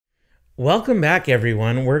Welcome back,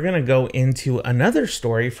 everyone. We're going to go into another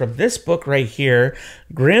story from this book right here,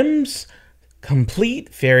 Grimm's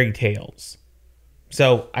Complete Fairy Tales.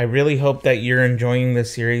 So I really hope that you're enjoying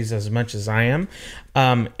this series as much as I am.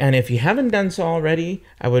 And if you haven't done so already,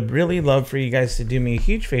 I would really love for you guys to do me a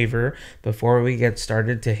huge favor before we get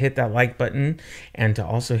started, to hit that like button and to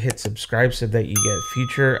also hit subscribe so that you get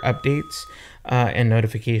future updates and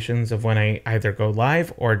notifications of when I either go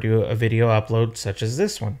live or do a video upload such as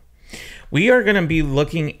this one. We are going to be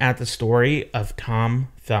looking at the story of Tom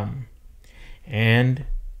Thumb. And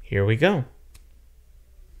here we go.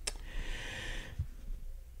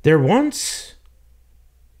 There was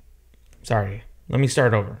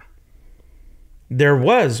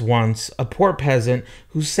once a poor peasant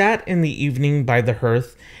who sat in the evening by the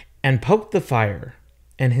hearth and poked the fire,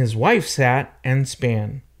 and his wife sat and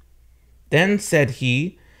span. Then said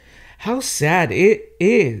he, "How sad it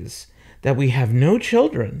is that we have no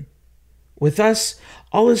children. With us,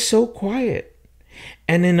 all is so quiet,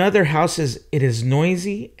 and in other houses it is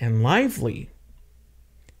noisy and lively."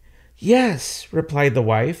 "Yes," replied the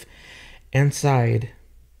wife, and sighed.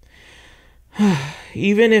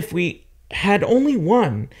 "Even if we had only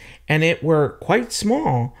one, and it were quite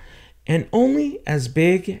small, and only as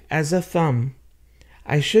big as a thumb,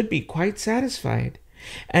 I should be quite satisfied,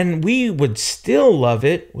 and we would still love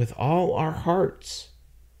it with all our hearts."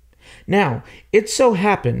 Now, it so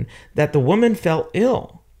happened that the woman fell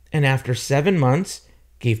ill, and after 7 months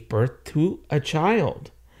gave birth to a child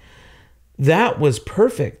that was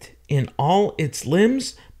perfect in all its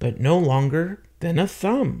limbs, but no longer than a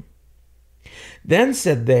thumb. Then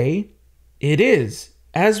said they, "It is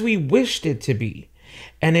as we wished it to be,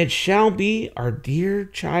 and it shall be our dear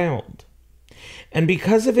child." And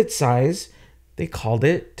because of its size, they called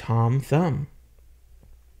it Tom Thumb.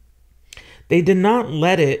 They did not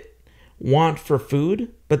let it want for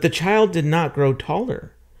food, but the child did not grow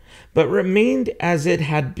taller, but remained as it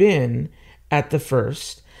had been at the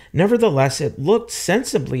first. Nevertheless, it looked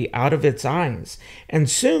sensibly out of its eyes, and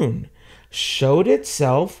soon showed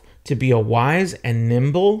itself to be a wise and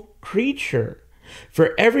nimble creature,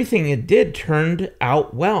 for everything it did turned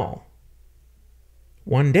out well.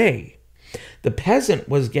 One day, the peasant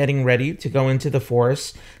was getting ready to go into the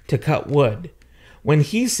forest to cut wood, when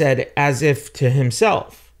he said, as if to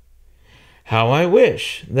himself, "How I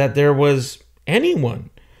wish that there was anyone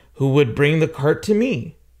who would bring the cart to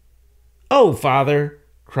me." "Oh, father,"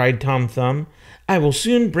 cried Tom Thumb, "I will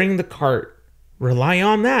soon bring the cart. Rely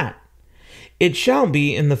on that. It shall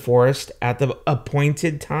be in the forest at the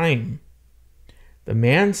appointed time." The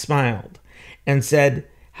man smiled and said,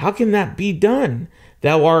 "How can that be done?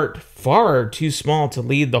 Thou art far too small to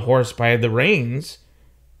lead the horse by the reins."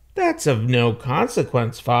 "That's of no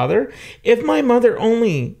consequence, father. If my mother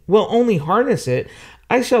will only harness it,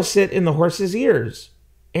 I shall sit in the horse's ears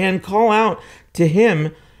and call out to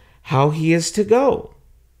him how he is to go."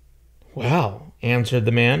 "Well," answered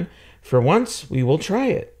the man, "for once we will try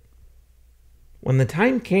it." When the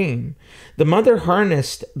time came, the mother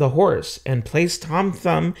harnessed the horse and placed Tom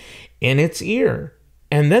Thumb in its ear,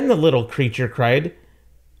 and then the little creature cried,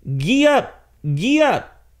 "Gee up, gee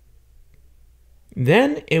up."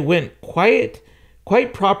 Then it went quite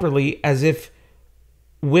properly, as if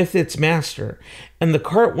with its master, and the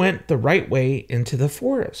cart went the right way into the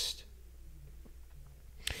forest.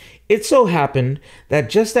 It so happened that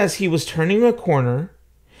just as he was turning a corner,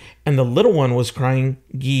 and the little one was crying,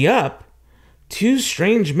 "Gee up," 2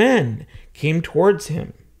 strange men came towards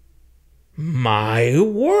him. "My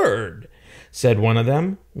word," said one of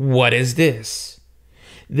them, "what is this?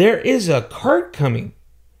 There is a cart coming,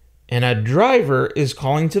 and a driver is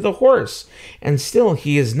calling to the horse, and still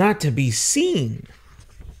he is not to be seen."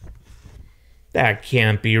 "That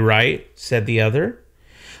can't be right," said the other.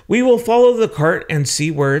 "We will follow the cart and see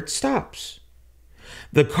where it stops."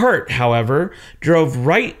 The cart, however, drove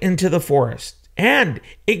right into the forest, and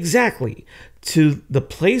exactly to the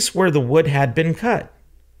place where the wood had been cut.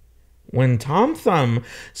 When Tom Thumb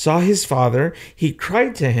saw his father, he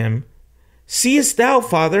cried to him, "Seest thou,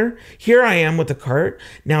 father? Here I am with the cart.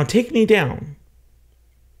 Now take me down."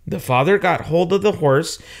 The father got hold of the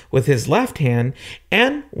horse with his left hand,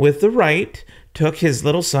 and with the right took his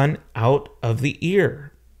little son out of the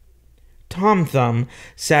ear. Tom Thumb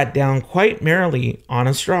sat down quite merrily on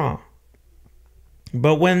a straw.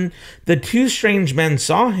 But when the 2 strange men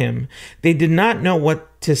saw him, they did not know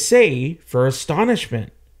what to say for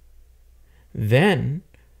astonishment. Then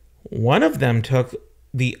one of them took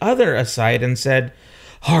the other aside and said,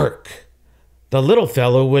 "Hark! The little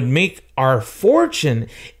fellow would make our fortune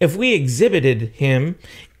if we exhibited him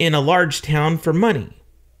in a large town for money.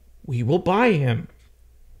 We will buy him."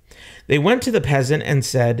 They went to the peasant and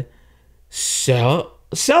said, Sell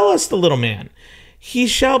us the little man. He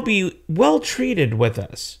shall be well treated with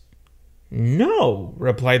us. No,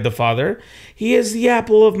 replied the father, he is the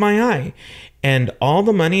apple of my eye, and all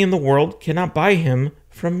the money in the world cannot buy him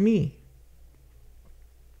from me.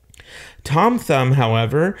 Tom Thumb,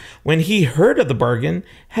 however, when he heard of the bargain,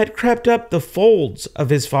 had crept up the folds of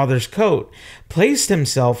his father's coat, placed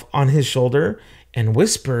himself on his shoulder, and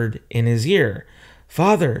whispered in his ear,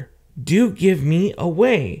 Father, do give me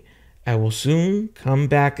away. I will soon come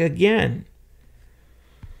back again.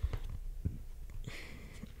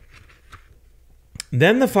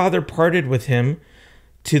 Then the father parted with him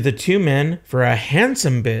to the two men for a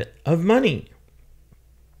handsome bit of money.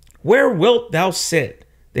 Where wilt thou sit?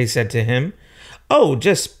 They said to him. Oh,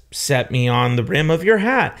 just set me on the rim of your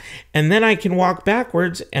hat, and then I can walk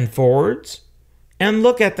backwards and forwards and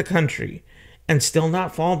look at the country and still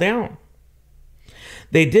not fall down.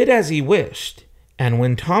 They did as he wished, and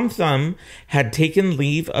when Tom Thumb had taken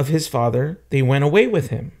leave of his father, they went away with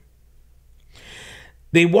him.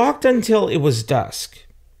 They walked until it was dusk,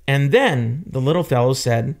 and then the little fellow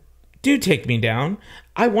said, Do take me down.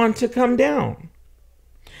 I want to come down.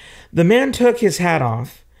 The man took his hat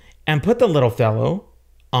off and put the little fellow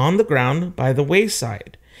on the ground by the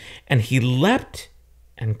wayside, and he leapt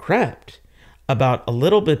and crept about a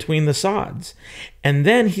little between the sods, and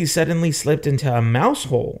then he suddenly slipped into a mouse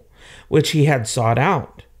hole which he had sawed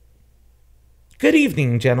out. Good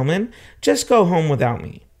evening, gentlemen. Just go home without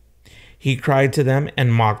me. He cried to them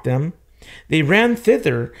and mocked them. They ran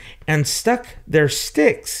thither and stuck their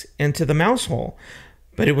sticks into the mouse hole,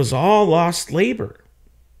 but it was all lost labor.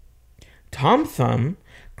 Tom Thumb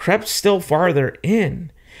crept still farther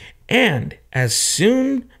in, and as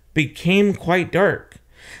soon became quite dark,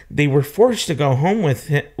 they were forced to go home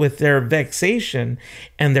with their vexation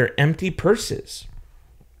and their empty purses.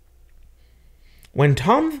 When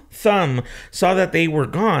Tom Thumb saw that they were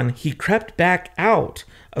gone, he crept back out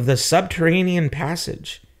of the subterranean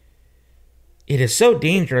passage. It is so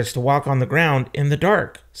dangerous to walk on the ground in the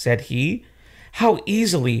dark, said he. How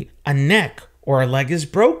easily a neck or a leg is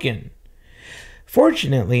broken.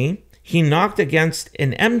 Fortunately, he knocked against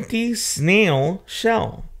an empty snail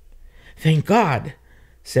shell. Thank God,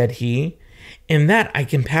 said he, in that I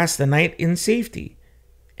can pass the night in safety,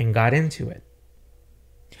 and got into it.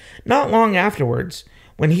 Not long afterwards,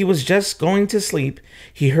 when he was just going to sleep,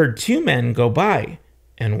 he heard two men go by,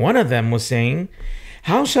 and one of them was saying,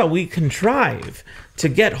 How shall we contrive to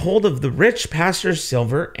get hold of the rich pastor's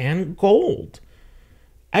silver and gold?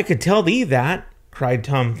 I could tell thee that, cried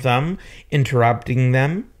Tom Thumb, interrupting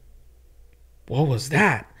them. What was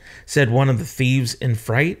that? Said one of the thieves in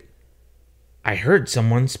fright. I heard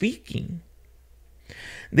someone speaking.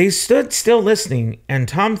 They stood still listening, and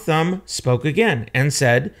Tom Thumb spoke again and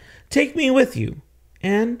said, Take me with you,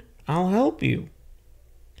 and I'll help you.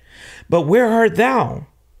 But where art thou?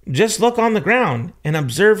 Just look on the ground and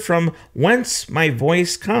observe from whence my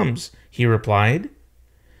voice comes, he replied.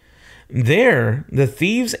 There the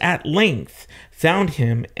thieves at length found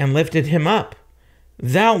him and lifted him up.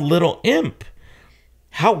 Thou little imp,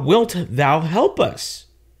 how wilt thou help us?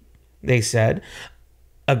 They said.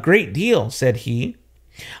 A great deal, said he.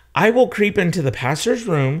 I will creep into the pastor's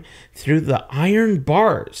room through the iron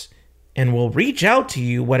bars, and will reach out to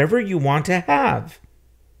you whatever you want to have.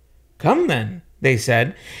 Come then, they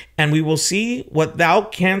said, and we will see what thou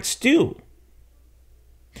canst do.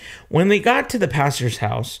 When they got to the pastor's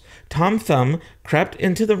house, Tom Thumb crept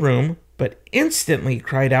into the room, but instantly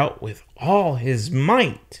cried out with all his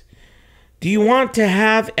might, Do you want to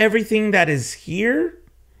have everything that is here?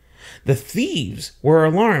 The thieves were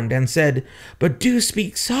alarmed and said, But do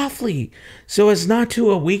speak softly, so as not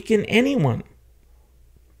to awaken anyone.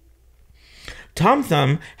 Tom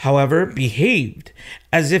Thumb, however, behaved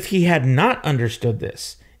as if he had not understood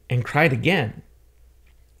this, and cried again,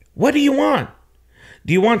 What do you want?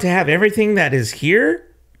 Do you want to have everything that is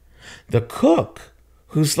here? The cook,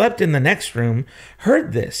 who slept in the next room,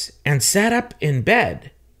 heard this and sat up in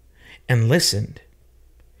bed and listened.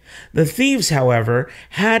 The thieves, however,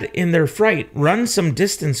 had in their fright run some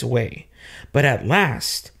distance away, but at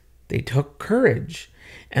last they took courage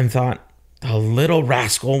and thought, The little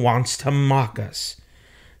rascal wants to mock us.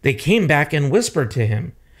 They came back and whispered to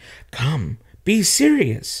him, Come, be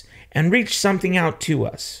serious, and reach something out to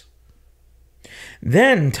us.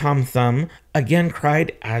 Then Tom Thumb again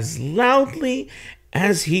cried as loudly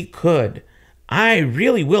as he could, I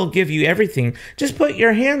really will give you everything. Just put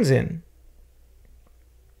your hands in.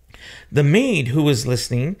 The maid, who was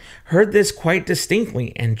listening, heard this quite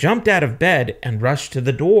distinctly and jumped out of bed and rushed to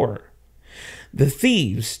the door. The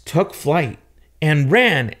thieves took flight and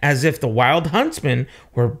ran as if the wild huntsman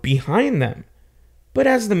were behind them. But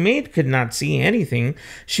as the maid could not see anything,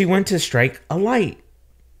 she went to strike a light.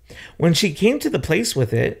 When she came to the place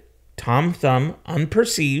with it, Tom Thumb,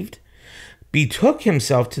 unperceived, betook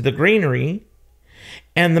himself to the granary,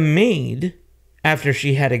 and the maid, after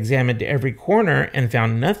she had examined every corner and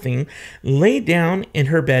found nothing, lay down in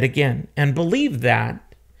her bed again, and believed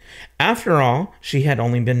that, after all, she had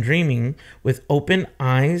only been dreaming with open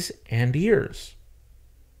eyes and ears.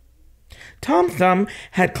 Tom Thumb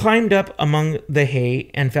had climbed up among the hay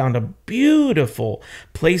and found a beautiful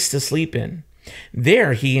place to sleep in.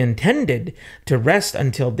 There he intended to rest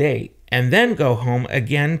until day, and then go home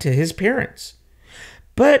again to his parents.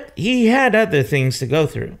 But he had other things to go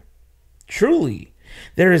through. Truly,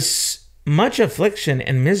 there is much affliction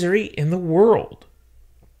and misery in the world.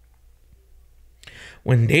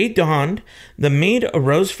 When day dawned, the maid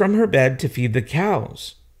arose from her bed to feed the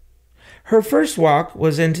cows. Her first walk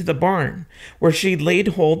was into the barn, where she laid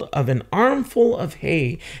hold of an armful of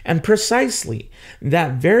hay, and precisely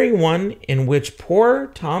that very one in which poor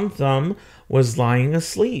Tom Thumb was lying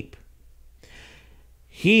asleep.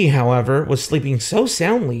 He, however, was sleeping so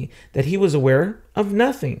soundly that he was aware of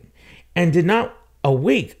nothing, and did not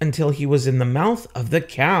awake until he was in the mouth of the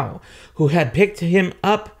cow, who had picked him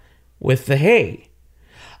up with the hay.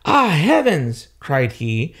 "Ah, heavens!" cried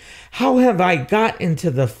he, "how have I got into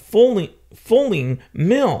the fulling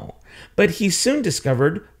mill?" But he soon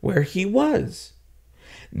discovered where he was.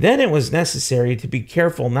 Then it was necessary to be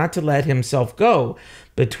careful not to let himself go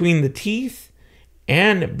between the teeth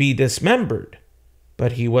and be dismembered.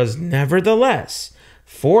 But he was nevertheless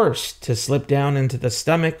forced to slip down into the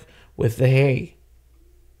stomach with the hay.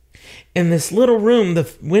 "In this little room the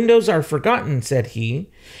windows are forgotten," said he,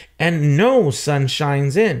 "and no sun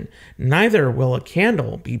shines in, neither will a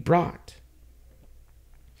candle be brought."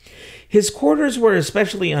 His quarters were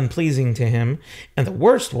especially unpleasing to him, and the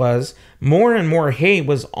worst was, more and more hay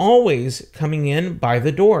was always coming in by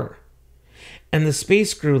the door, and the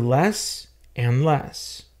space grew less and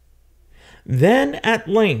less. Then at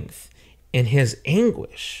length, in his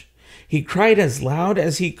anguish, he cried as loud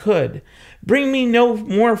as he could, "Bring me no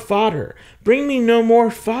more fodder! Bring me no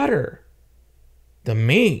more fodder!" The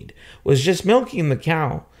maid was just milking the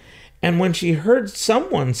cow, and when she heard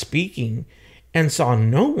someone speaking and saw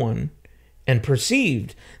no one, and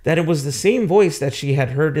perceived that it was the same voice that she had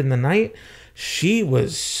heard in the night, she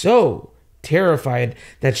was so terrified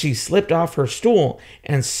that she slipped off her stool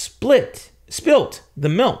and spilt the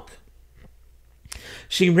milk.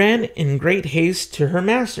 She ran in great haste to her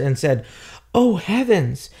master and said, "Oh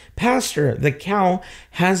heavens, pastor, the cow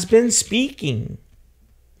has been speaking."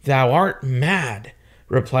 "Thou art mad,"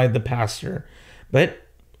 replied the pastor, but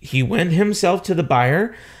he went himself to the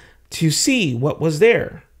byre to see what was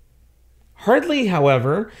there. Hardly,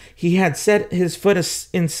 however, he had set his foot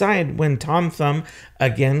inside when Tom Thumb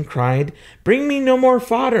again cried, "Bring me no more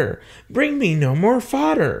fodder! Bring me no more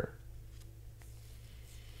fodder!"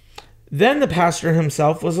 Then the pastor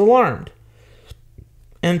himself was alarmed,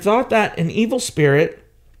 and thought that an evil spirit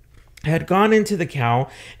had gone into the cow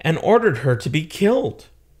and ordered her to be killed.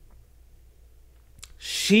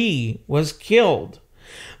 She was killed,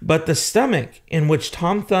 but the stomach in which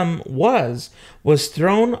Tom Thumb was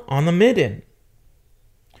thrown on the midden.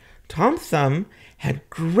 Tom Thumb had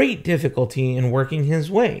great difficulty in working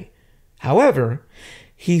his way. However,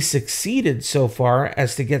 he succeeded so far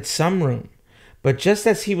as to get some room, but just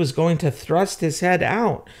as he was going to thrust his head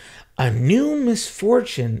out, a new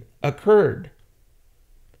misfortune occurred.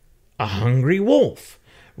 A hungry wolf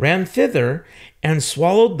ran thither and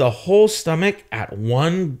swallowed the whole stomach at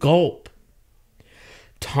one gulp.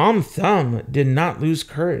 Tom Thumb did not lose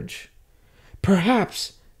courage.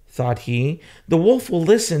 "Perhaps," thought he, "the wolf will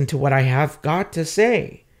listen to what I have got to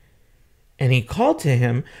say." And he called to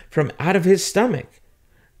him from out of his stomach,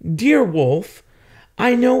 "Dear wolf,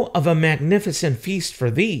 I know of a magnificent feast for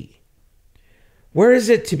thee." "Where is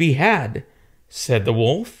it to be had?" said the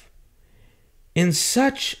wolf. "In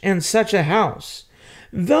such and such a house.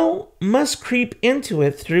 Thou must creep into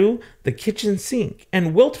it through the kitchen sink,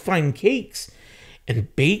 and wilt find cakes,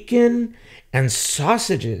 and bacon, and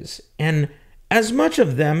sausages, and as much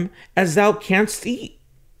of them as thou canst eat."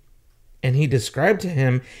 And he described to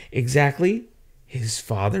him exactly his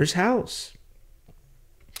father's house.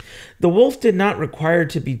 The wolf did not require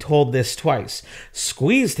to be told this twice,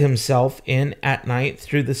 squeezed himself in at night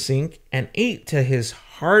through the sink, and ate to his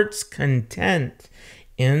heart's content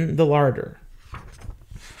in the larder.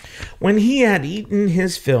 When he had eaten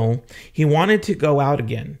his fill, he wanted to go out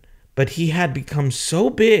again, but he had become so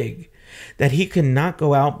big that he could not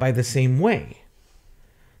go out by the same way.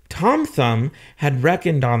 Tom Thumb had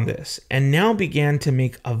reckoned on this and now began to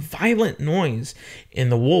make a violent noise in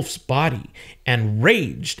the wolf's body and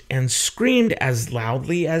raged and screamed as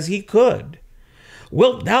loudly as he could.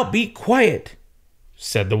 "Wilt thou be quiet?"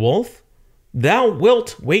 said the wolf. "Thou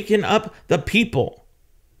wilt waken up the people."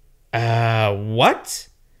 What?"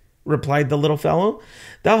 replied the little fellow.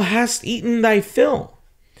 "Thou hast eaten thy fill,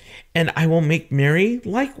 and I will make merry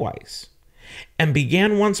likewise," and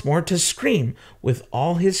began once more to scream with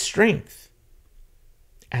all his strength.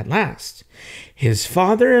 At last, his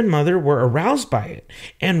father and mother were aroused by it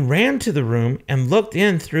and ran to the room and looked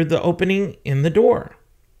in through the opening in the door.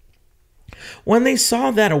 When they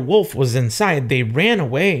saw that a wolf was inside, they ran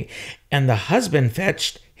away, and the husband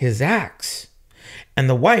fetched his axe, and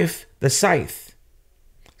the wife the scythe.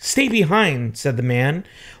 "Stay behind," said the man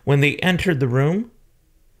when they entered the room.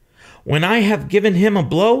 "When I have given him a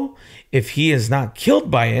blow, if he is not killed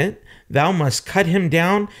by it, thou must cut him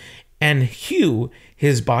down and hew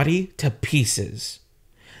his body to pieces."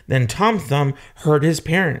 Then Tom Thumb heard his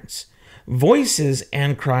parents' voices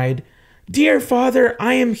and cried, "Dear father,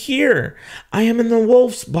 I am here. I am in the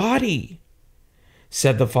wolf's body."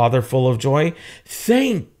 Said the father, full of joy,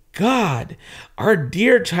 "Thank God, our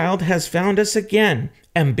dear child has found us again,"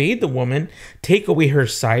 and bade the woman take away her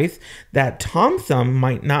scythe, that Tom Thumb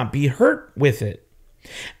might not be hurt with it.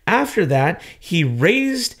 After that, he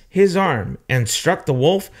raised his arm and struck the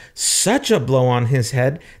wolf such a blow on his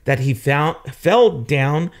head that he fell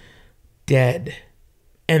down dead.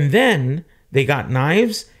 And then they got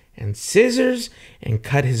knives and scissors and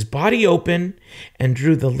cut his body open and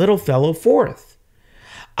drew the little fellow forth.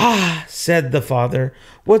 "Ah," said the father,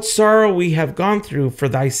 "what sorrow we have gone through for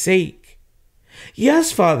thy sake."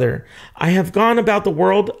 "Yes, father, I have gone about the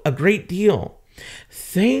world a great deal.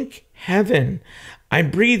 Thank heaven, I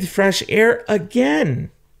breathe fresh air again."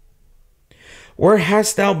 "Where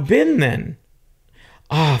hast thou been then?"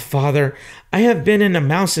 "Ah, father, I have been in a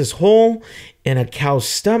mouse's hole, in a cow's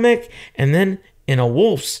stomach, and then in a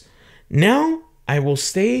wolf's. Now I will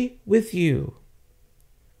stay with you,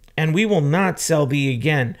 and we will not sell thee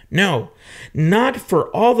again. No, not for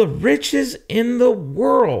all the riches in the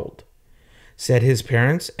world," said his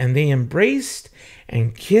parents, and they embraced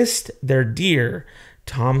and kissed their dear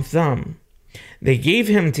Tom Thumb. They gave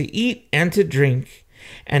him to eat and to drink,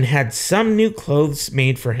 and had some new clothes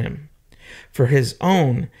made for him, for his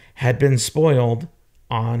own had been spoiled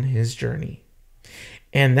on his journey.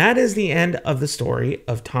 And that is the end of the story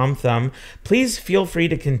of Tom Thumb. Please feel free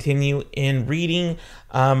to continue in reading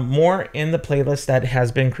more in the playlist that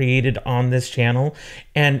has been created on this channel.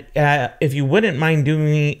 And if you wouldn't mind doing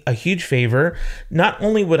me a huge favor, not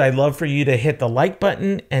only would I love for you to hit the like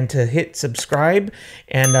button and to hit subscribe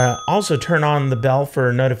and also turn on the bell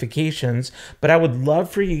for notifications, but I would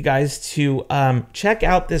love for you guys to check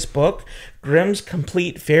out this book, Grimm's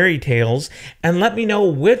Complete Fairy Tales, and let me know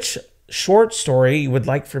which short story you would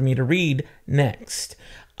like for me to read next.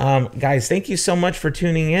 Guys, thank you so much for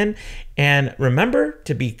tuning in, and remember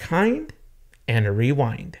to be kind and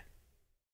rewind.